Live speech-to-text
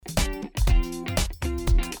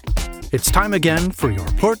It's time again for your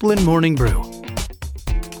Portland Morning Brew.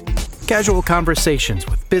 Casual conversations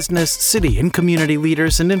with business, city, and community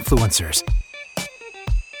leaders and influencers.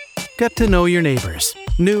 Get to know your neighbors.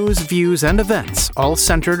 News, views, and events all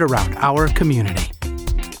centered around our community.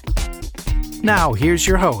 Now, here's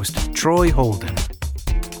your host, Troy Holden.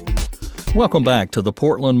 Welcome back to the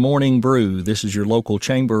Portland Morning Brew. This is your local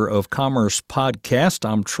Chamber of Commerce podcast.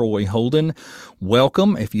 I'm Troy Holden.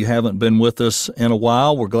 Welcome. If you haven't been with us in a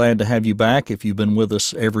while, we're glad to have you back. If you've been with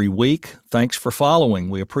us every week, thanks for following.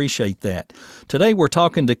 We appreciate that. Today we're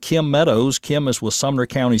talking to Kim Meadows. Kim is with Sumner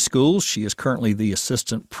County Schools. She is currently the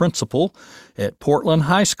assistant principal at Portland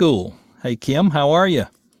High School. Hey, Kim, how are you?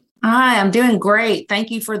 Hi, I'm doing great.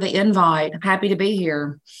 Thank you for the invite. I'm happy to be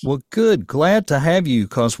here. Well, good. Glad to have you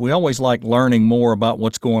because we always like learning more about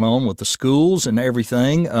what's going on with the schools and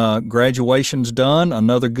everything. Graduation's done.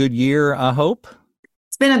 Another good year, I hope.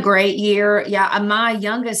 It's been a great year. Yeah, my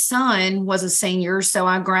youngest son was a senior, so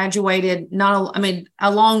I graduated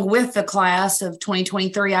along with the class of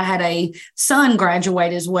 2023, I had a son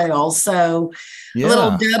graduate as well. So A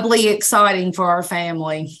little doubly exciting for our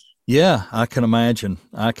family. Yeah, I can imagine.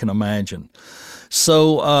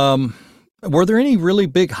 So, were there any really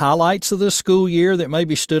big highlights of this school year that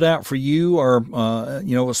maybe stood out for you or,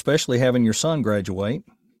 especially having your son graduate?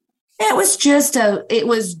 It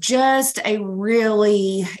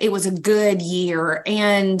was a good year.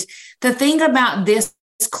 And the thing about this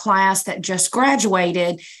class that just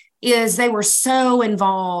graduated is they were so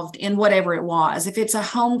involved in whatever it was. If it's a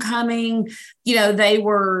homecoming, they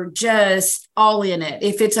were just all in it.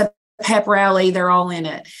 If it's a pep rally, they're all in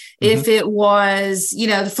it. Mm-hmm. If it was,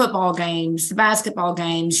 the football games, the basketball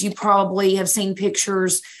games, you probably have seen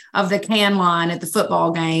pictures of the can line at the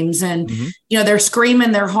football games. And, they're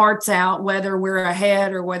screaming their hearts out, whether we're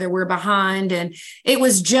ahead or whether we're behind. And it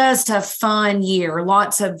was just a fun year.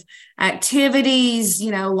 Lots of activities,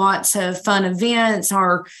 lots of fun events.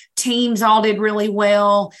 Our teams all did really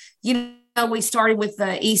well. We started with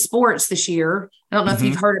the esports this year. I don't know if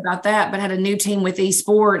you've heard about that, but had a new team with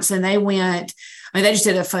esports and they just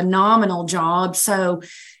did a phenomenal job. So,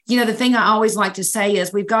 the thing I always like to say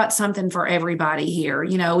is we've got something for everybody here.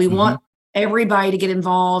 We want everybody to get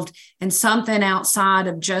involved in something outside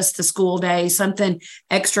of just the school day, something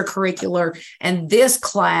extracurricular. And this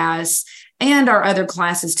class and our other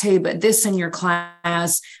classes too, but this senior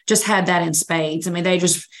class just had that in spades. They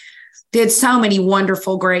just did so many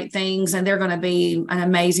wonderful, great things, and they're going to be an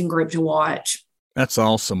amazing group to watch. That's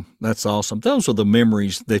awesome. Those are the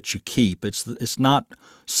memories that you keep. It's not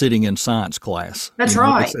sitting in science class. That's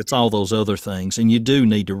right. It's all those other things, and you do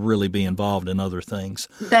need to really be involved in other things.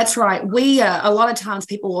 That's right. We a lot of times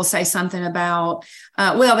people will say something about, they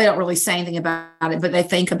don't really say anything about it, but they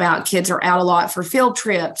think about kids are out a lot for field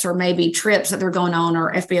trips or maybe trips that they're going on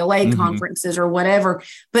or FBLA conferences or whatever.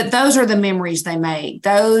 But those are the memories they make.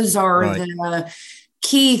 Those are the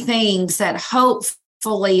key things that hopefully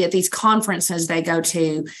at these conferences they go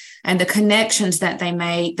to and the connections that they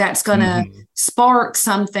make, that's going to spark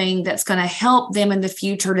something that's going to help them in the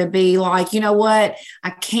future to be like, I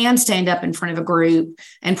can stand up in front of a group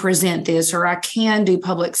and present this, or I can do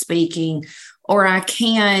public speaking, or I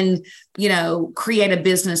can, create a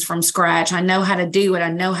business from scratch. I know how to do it. I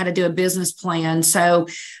know how to do a business plan. So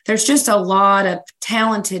there's just a lot of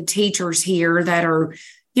talented teachers here that are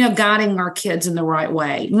guiding our kids in the right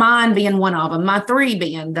way. Mine being one of them, my three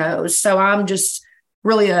being those. So I'm just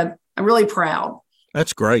really proud.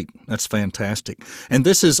 That's great. That's fantastic. And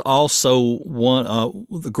this is also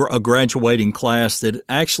a graduating class that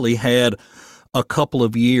actually had a couple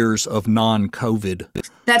of years of non-COVID.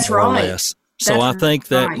 That's right. So I think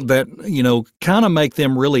that kind of make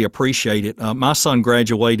them really appreciate it. My son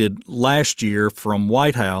graduated last year from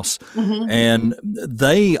White House, and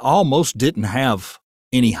they almost didn't have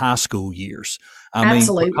any high school years.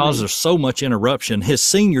 Absolutely. Because there's so much interruption. His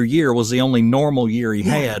senior year was the only normal year he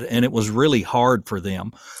had, and it was really hard for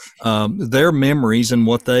them. Their memories and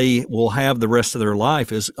what they will have the rest of their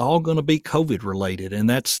life is all going to be COVID related, and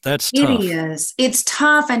that's tough. It is. It's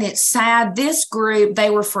tough and it's sad. This group, they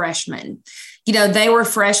were freshmen. They were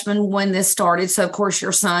freshmen when this started. So, of course,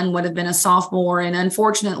 your son would have been a sophomore. And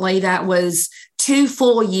unfortunately, that was 2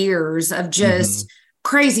 full years of just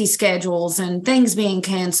crazy schedules and things being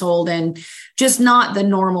canceled and just not the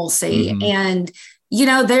normalcy. And,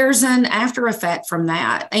 there's an after effect from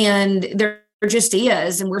that. And there just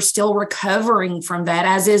is. And we're still recovering from that,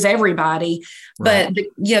 as is everybody. Right.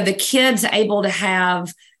 But, the kids able to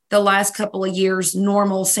have the last couple of years,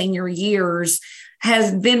 normal senior years,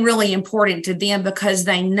 has been really important to them because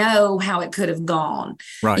they know how it could have gone.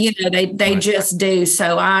 Right. They just do.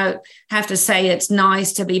 So I have to say it's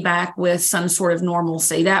nice to be back with some sort of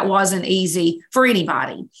normalcy. That wasn't easy for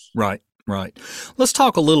anybody. Right. Right. Let's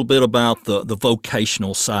talk a little bit about the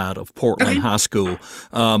vocational side of Portland High School.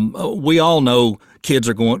 We all know kids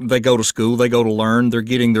they go to school, they go to learn, they're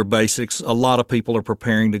getting their basics. A lot of people are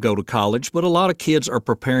preparing to go to college, but a lot of kids are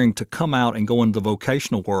preparing to come out and go into the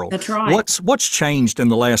vocational world. That's right. What's changed in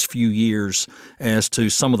the last few years as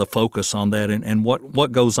to some of the focus on that and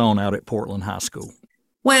what goes on out at Portland High School?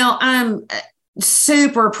 Well, I'm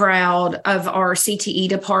super proud of our CTE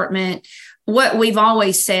department. What we've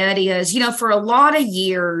always said is, for a lot of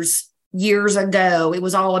years ago, it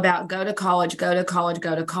was all about go to college, go to college,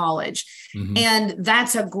 go to college. Mm-hmm. And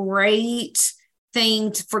that's a great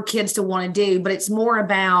thing for kids to want to do, but it's more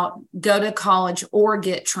about go to college or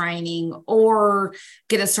get training or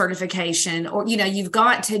get a certification, or, you've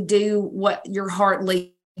got to do what your heart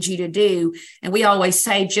leads you to do. And we always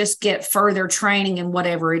say, just get further training in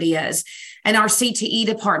whatever it is. And our CTE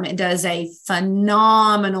department does a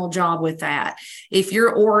phenomenal job with that. If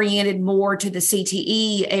you're oriented more to the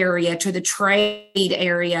CTE area, to the trade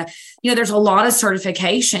area, there's a lot of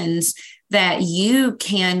certifications that you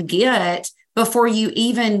can get before you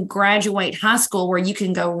even graduate high school, where you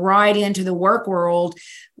can go right into the work world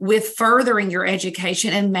with furthering your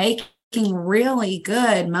education and making really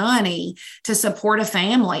good money to support a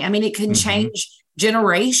family. I mean, it can change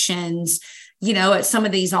generations, at some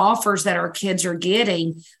of these offers that our kids are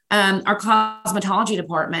getting. Our cosmetology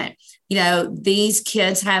department, these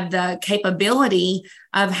kids have the capability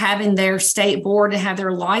of having their state board to have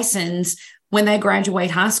their license when they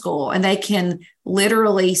graduate high school, and they can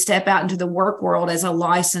literally step out into the work world as a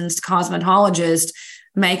licensed cosmetologist,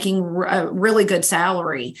 making a really good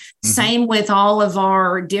salary. Mm-hmm. Same with all of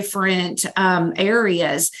our different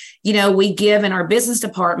areas. We give in our business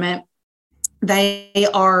department, they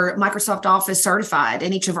are Microsoft Office certified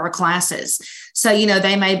in each of our classes. So,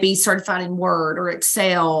 they may be certified in Word or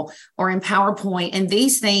Excel or in PowerPoint. And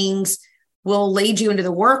these things will lead you into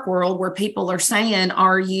the work world where people are saying,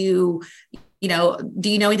 are you,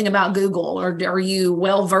 do you know anything about Google, or are you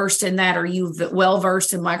well-versed in that? Are you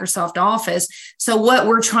well-versed in Microsoft Office? So what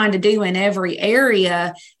we're trying to do in every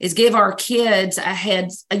area is give our kids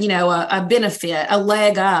a benefit, a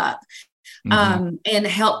leg up. And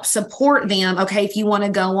help support them. Okay, if you want to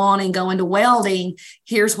go on and go into welding,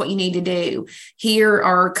 here's what you need to do. Here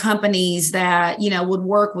are companies that, would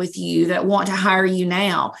work with you, that want to hire you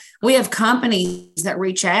now. We have companies that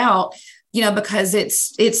reach out, because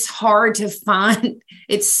it's hard to find,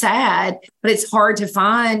 it's sad, but it's hard to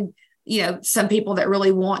find, some people that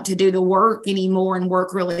really want to do the work anymore and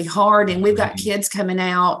work really hard. And we've got kids coming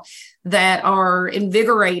out that are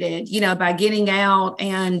invigorated, by getting out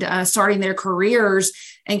and starting their careers,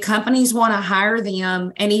 and companies want to hire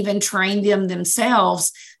them and even train them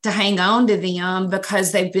themselves to hang on to them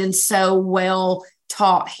because they've been so well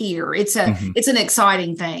taught here. It's an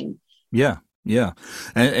exciting thing. Yeah. Yeah.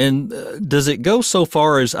 And does it go so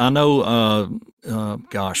far as, I know,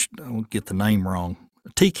 gosh, I'll get the name wrong,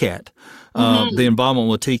 TCAT, the involvement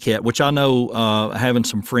with TCAT, which I know, having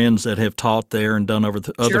some friends that have taught there and done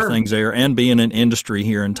other things there, and being in industry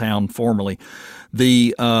here in town formerly,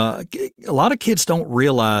 a lot of kids don't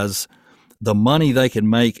realize the money they can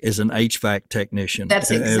make as an HVAC technician. That's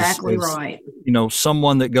exactly right.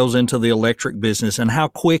 Someone that goes into the electric business, and how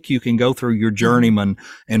quick you can go through your journeyman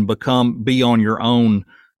and be on your own,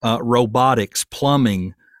 robotics,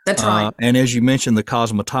 plumbing. That's right. And as you mentioned, the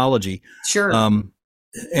cosmetology. Sure.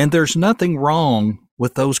 And there's nothing wrong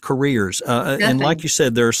with those careers. And like you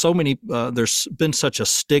said, there are so many, there's been such a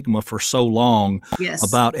stigma for so long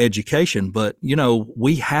about education, but,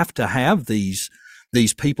 we have to have these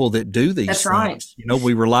people that do these things. Right.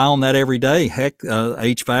 We rely on that every day. Heck,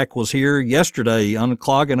 HVAC was here yesterday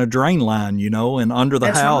unclogging a drain line, and under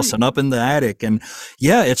the house and up in the attic. And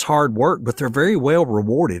it's hard work, but they're very well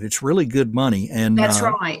rewarded. It's really good money. And that's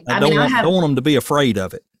right. I don't want them to be afraid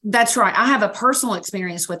of it. That's right. I have a personal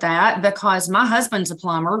experience with that because my husband's a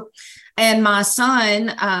plumber and my son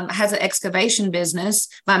has an excavation business.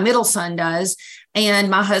 My middle son does. And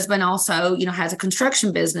my husband also, has a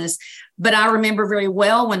construction business. But I remember very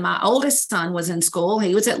well when my oldest son was in school,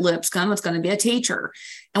 he was at Lipscomb, was going to be a teacher.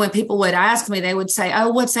 And when people would ask me, they would say, "Oh,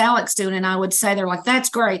 what's Alex doing?" And I would say, they're like, "That's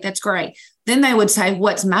great. That's great." Then they would say,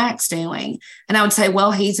 "What's Max doing?" And I would say,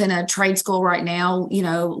 "Well, he's in a trade school right now,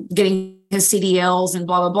 getting his CDLs and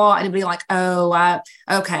blah, blah, blah." And it'd be like, "Oh,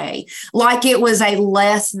 okay." Like it was a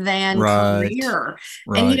less than career.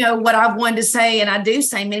 Right. And what I've wanted to say, and I do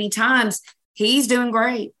say many times, he's doing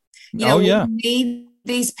great. Oh, yeah. We need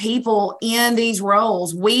these people in these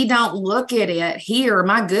roles. We don't look at it here.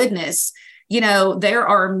 My goodness, there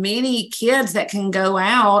are many kids that can go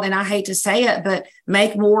out, and I hate to say it, but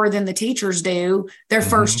make more than the teachers do their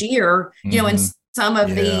first year, in some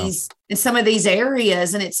of these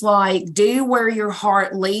areas. And it's like, do where your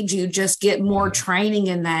heart leads you, just get more training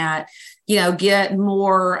in that, get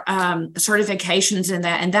more certifications in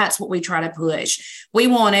that. And that's what we try to push. We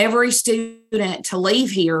want every student to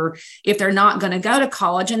leave here, if they're not going to go to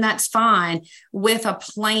college, and that's fine, with a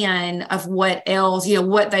plan of what else,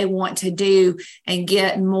 what they want to do and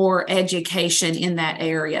get more education in that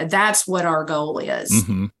area. That's what our goal is.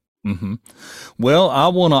 Well, I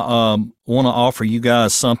want to offer you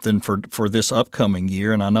guys something for this upcoming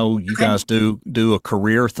year, and I know you guys do a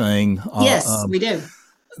career thing. Yes, we do.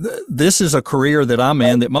 This is a career that I'm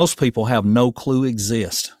in that most people have no clue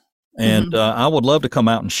exists. And I would love to come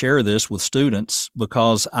out and share this with students,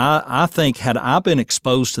 because I think had I been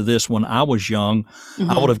exposed to this when I was young,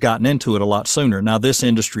 I would have gotten into it a lot sooner. Now, this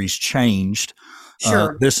industry's changed.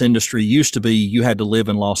 Sure. This industry used to be you had to live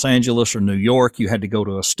in Los Angeles or New York. You had to go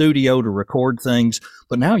to a studio to record things.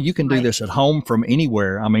 But now you can do this at home from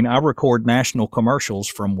anywhere. I mean, I record national commercials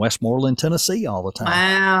from Westmoreland, Tennessee all the time.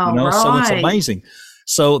 Wow. So it's amazing.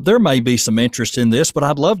 So there may be some interest in this, but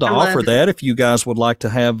I'd love to offer that. If you guys would like to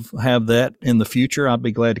have that in the future, I'd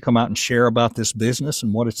be glad to come out and share about this business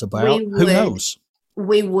and what it's about. Who knows?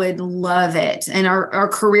 We would love it. And our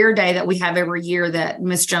career day that we have every year that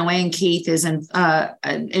Miss Joanne Keith is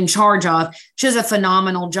in charge of, she does a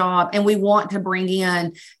phenomenal job. And we want to bring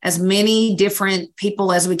in as many different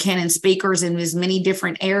people as we can, and speakers in as many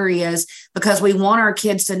different areas, because we want our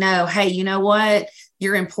kids to know, hey, you know what?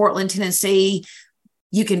 You're in Portland, Tennessee.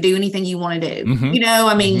 You can do anything you want to do.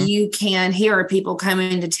 You can hear people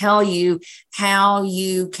coming to tell you how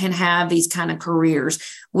you can have these kind of careers.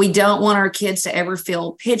 We don't want our kids to ever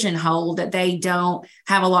feel pigeonholed, that they don't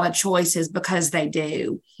have a lot of choices, because they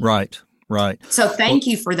do. Right. So thank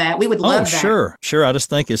you for that. We would love that. Sure. I just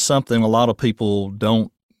think it's something a lot of people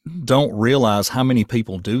don't realize how many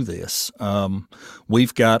people do this.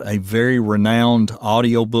 We've got a very renowned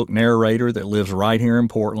audiobook narrator that lives right here in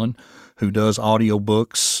Portland, who does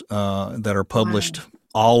audiobooks that are published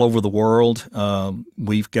all over the world.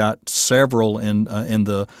 We've got several in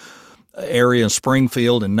the area in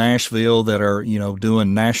Springfield and Nashville that are,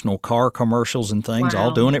 doing national car commercials and things,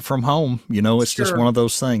 all doing it from home. It's just one of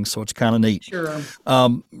those things. So it's kind of neat. Sure.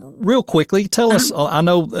 Real quickly, tell us, I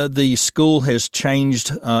know the school has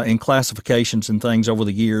changed in classifications and things over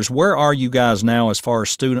the years. Where are you guys now as far as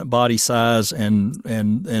student body size and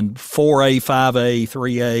 4A, 5A,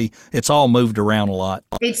 3A? It's all moved around a lot.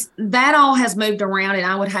 That all has moved around, and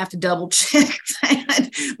I would have to double check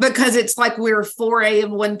that, because it's like we're 4A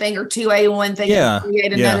in one thing or 2A in one thing and 3A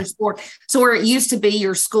in another sport. So where it used to be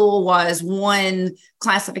your school was one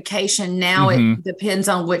classification, now it depends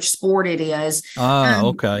on which sport it is.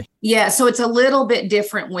 Okay. Yeah, so it's a little bit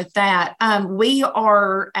different with that. We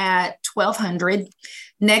are at 1,200.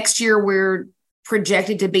 Next year, we're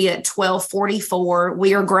projected to be at 1,244.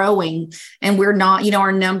 We are growing, and we're not,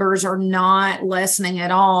 our numbers are not lessening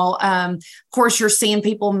at all. Of course, you're seeing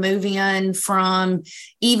people move in from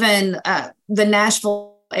even the Nashville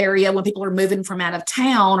area. When people are moving from out of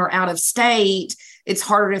town or out of state, it's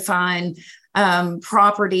harder to find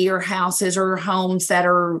property or houses or homes that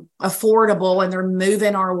are affordable, and they're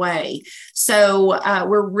moving our way. So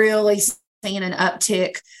we're really seeing an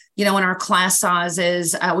uptick, in our class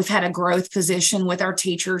sizes. We've had a growth position with our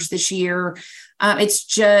teachers this year. It's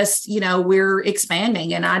just, we're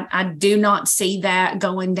expanding, and I do not see that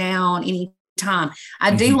going down anytime.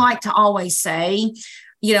 I do like to always say,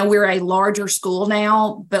 we're a larger school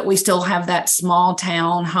now, but we still have that small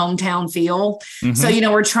town, hometown feel. So,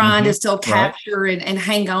 we're trying to still capture and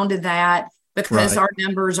hang on to that, because our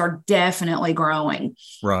numbers are definitely growing.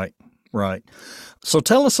 Right. So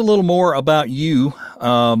tell us a little more about you.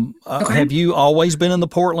 Have you always been in the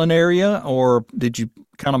Portland area, or did you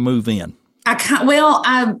kind of move in?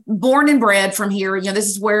 I'm born and bred from here. This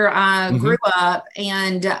is where I grew up,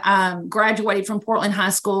 and graduated from Portland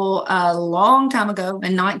High School a long time ago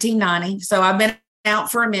in 1990. So I've been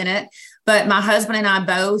out for a minute, but my husband and I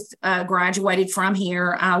both graduated from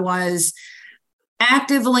here. I was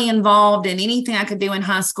actively involved in anything I could do in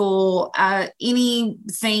high school,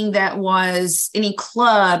 anything that was any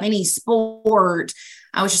club, any sport.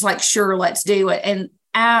 I was just like, sure, let's do it. And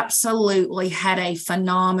absolutely had a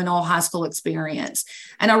phenomenal high school experience.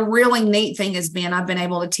 And a really neat thing has been I've been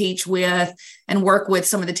able to teach with and work with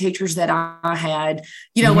some of the teachers that I had,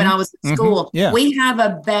 when I was in school. Yeah. We have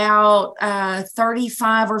about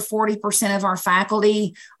 35 or 40% of our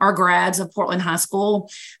faculty are grads of Portland High School.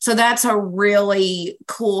 So that's a really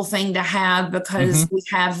cool thing to have because we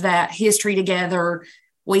have that history together.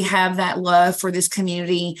 We have that love for this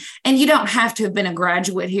community. And you don't have to have been a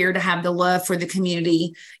graduate here to have the love for the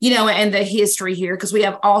community, and the history here, because we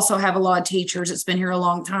also have a lot of teachers that's been here a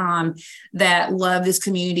long time that love this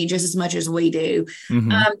community just as much as we do.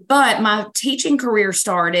 But my teaching career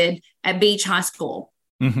started at Beach High School.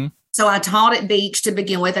 So I taught at Beach to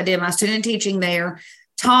begin with. I did my student teaching there,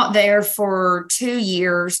 taught there for 2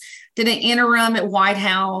 years, did an interim at White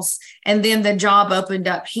House, and then the job opened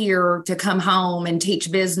up here to come home and teach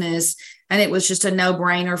business. And it was just a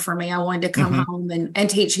no-brainer for me. I wanted to come home and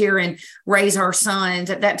teach here and raise our sons.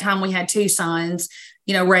 At that time, we had 2 sons,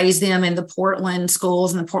 raise them in the Portland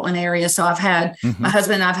schools in the Portland area. So I've had my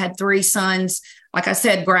husband and I've had 3 sons, like I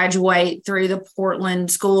said, graduate through the Portland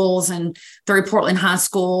schools and through Portland High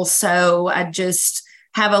School. So I just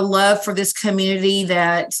have a love for this community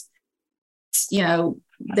that,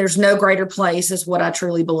 there's no greater place, is what I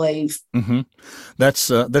truly believe.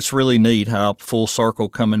 That's really neat, how full circle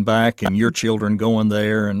coming back and your children going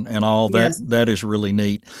there and all that. Yes. That is really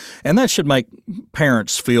neat. And that should make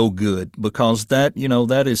parents feel good, because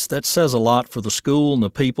that says a lot for the school and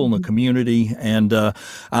the people and the community. And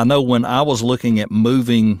I know when I was looking at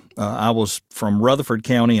moving, I was from Rutherford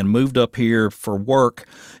County and moved up here for work.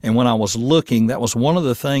 And when I was looking, that was one of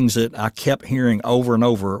the things that I kept hearing over and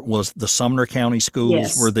over was the Sumner County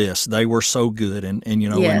schools were this. They were so good and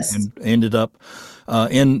ended up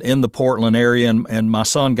in the Portland area. And my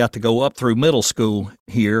son got to go up through middle school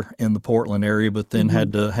here in the Portland area, but then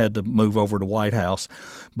had to move over to White House.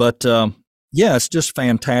 But it's just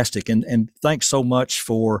fantastic. And thanks so much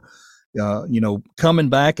for coming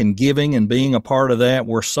back and giving and being a part of that.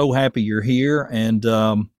 We're so happy you're here. And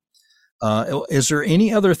is there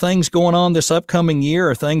any other things going on this upcoming year,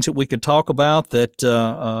 or things that we could talk about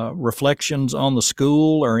that reflections on the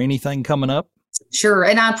school or anything coming up? Sure.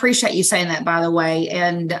 And I appreciate you saying that, by the way.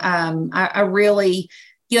 And I really,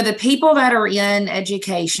 the people that are in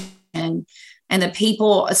education and the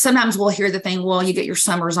people, sometimes we'll hear the thing, well, you get your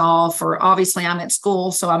summers off, or obviously I'm at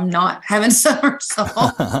school, so I'm not having summers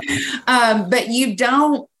off. But you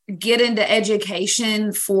don't get into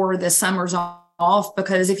education for the summers off,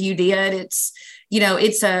 because if you did, it's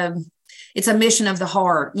a mission of the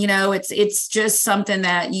heart. It's just something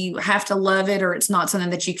that you have to love it, or it's not something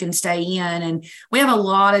that you can stay in. And we have a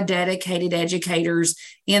lot of dedicated educators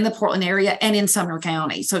in the Portland area and in Sumner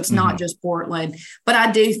County. So it's not just Portland, but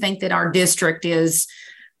I do think that our district is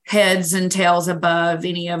heads and tails above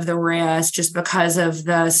any of the rest, just because of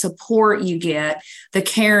the support you get, the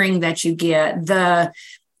caring that you get,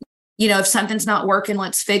 if something's not working,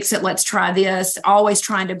 let's fix it. Let's try this. Always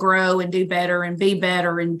trying to grow and do better and be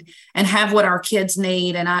better and have what our kids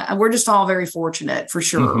need. And we're just all very fortunate, for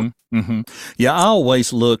sure. Yeah, I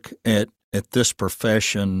always look at this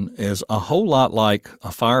profession as a whole lot like a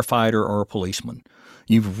firefighter or a policeman.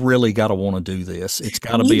 You've really got to want to do this. It's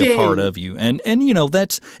got to be a part of you. And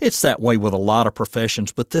it's that way with a lot of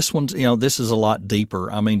professions, but this one's, this is a lot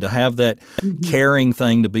deeper. I mean, to have that caring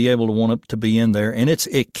thing, to be able to want it to be in there, and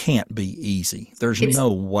it can't be easy. There's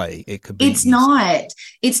no way it could be easy.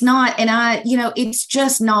 It's not. And it's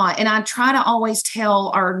just not. And I try to always tell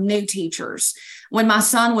our new teachers, when my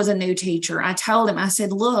son was a new teacher, I told him, I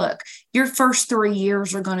said, look, your first 3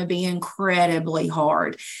 years are going to be incredibly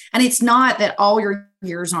hard. And it's not that all your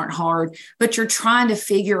years aren't hard, but you're trying to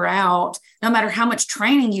figure out, no matter how much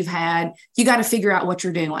training you've had, you got to figure out what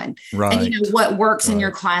you're doing. Right. And what works in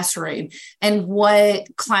your classroom, and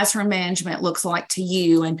what classroom management looks like to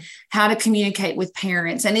you, and how to communicate with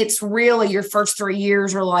parents. And it's really, your first 3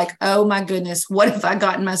 years are like, oh my goodness, what have I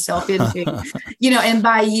gotten myself into? And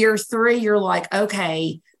by year 3, you're like,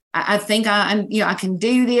 okay, I think I can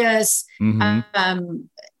do this.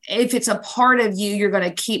 If it's a part of you, you're going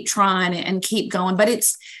to keep trying and keep going. But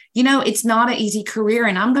it's not an easy career.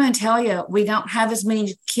 And I'm going to tell you, we don't have as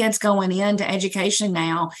many kids going into education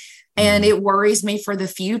now. And it worries me for the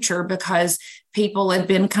future, because people have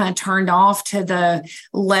been kind of turned off to the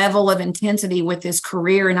level of intensity with this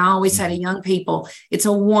career. And I always say to young people, it's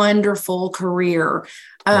a wonderful career.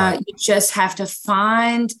 You just have to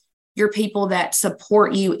find your people that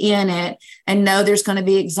support you in it, and know there's going to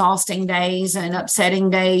be exhausting days and upsetting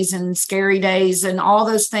days and scary days and all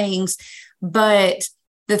those things. But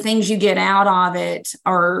the things you get out of it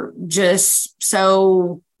are just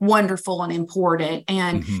so wonderful and important.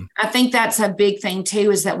 And I think that's a big thing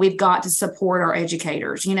too, is that we've got to support our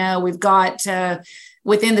educators. We've got to,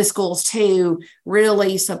 within the schools too,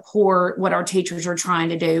 really support what our teachers are trying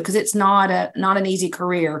to do, because it's not an easy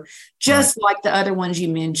career, just like the other ones you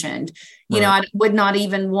mentioned. I would not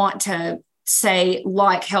even want to say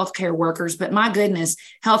like healthcare workers, but my goodness,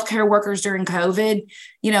 healthcare workers during COVID,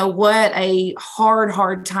 what a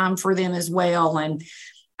hard time for them as well. And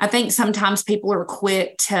I think sometimes people are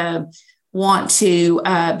quick to want to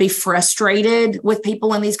be frustrated with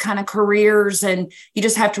people in these kind of careers. And you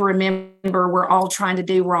just have to remember, we're all trying to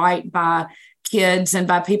do right by kids and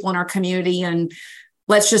by people in our community. And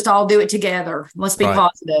let's just all do it together. Let's be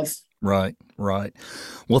positive. Right.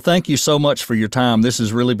 Well, thank you so much for your time. This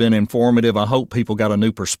has really been informative. I hope people got a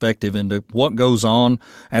new perspective into what goes on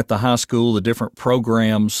at the high school, the different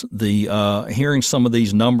programs, the hearing some of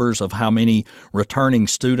these numbers of how many returning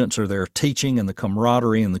students are there teaching, and the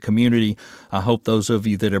camaraderie in the community. I hope those of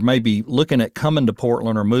you that are maybe looking at coming to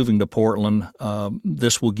Portland or moving to Portland,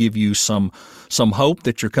 this will give you some hope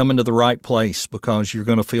that you're coming to the right place, because you're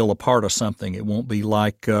going to feel a part of something. It won't be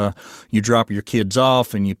like you drop your kids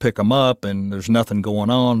off and you pick them up and there's nothing going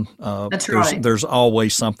on. That's right. There's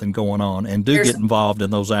always something going on, and get involved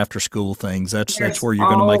in those after school things. That's where you're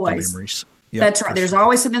going to make the memories. Yep, that's right. There's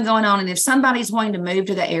always something going on. And if somebody's wanting to move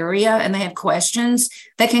to the area and they have questions,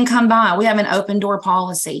 they can come by. We have an open door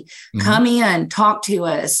policy. Come in, talk to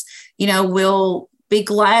us. We'll be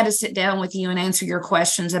glad to sit down with you and answer your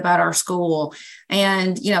questions about our school,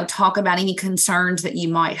 and, talk about any concerns that you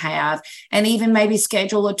might have, and even maybe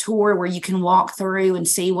schedule a tour where you can walk through and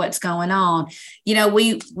see what's going on.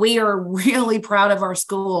 We are really proud of our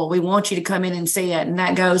school. We want you to come in and see it. And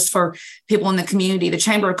that goes for people in the community. The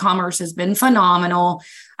Chamber of Commerce has been phenomenal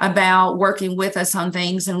about working with us on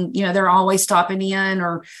things. And, they're always stopping in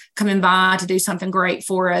or coming by to do something great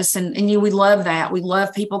for us. And we love that. We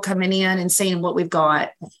love people coming in and seeing what we've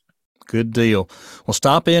got. Good deal. Well,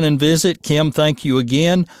 stop in and visit. Kim, thank you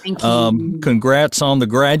again. Thank you. Congrats on the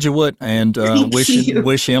graduate, and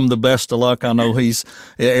wish him the best of luck. I know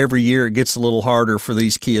every year it gets a little harder for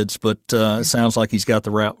these kids, but it sounds like he's got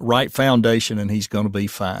the right foundation and he's going to be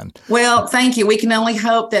fine. Well, thank you. We can only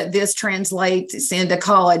hope that this translates into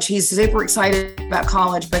college. He's super excited about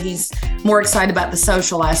college, but he's more excited about the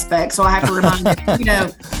social aspect. So I have to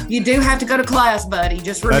remind you do have to go to class, buddy.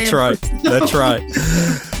 Just remember. That's right.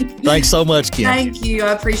 Thanks so much, Kim. Thank you.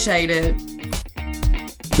 I appreciate it.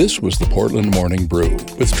 This was the Portland Morning Brew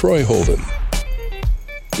with Troy Holden.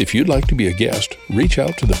 If you'd like to be a guest, reach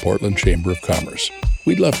out to the Portland Chamber of Commerce.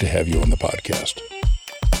 We'd love to have you on the podcast.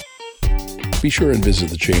 Be sure and visit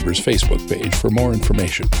the Chamber's Facebook page for more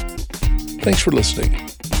information. Thanks for listening,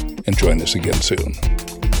 and join us again soon.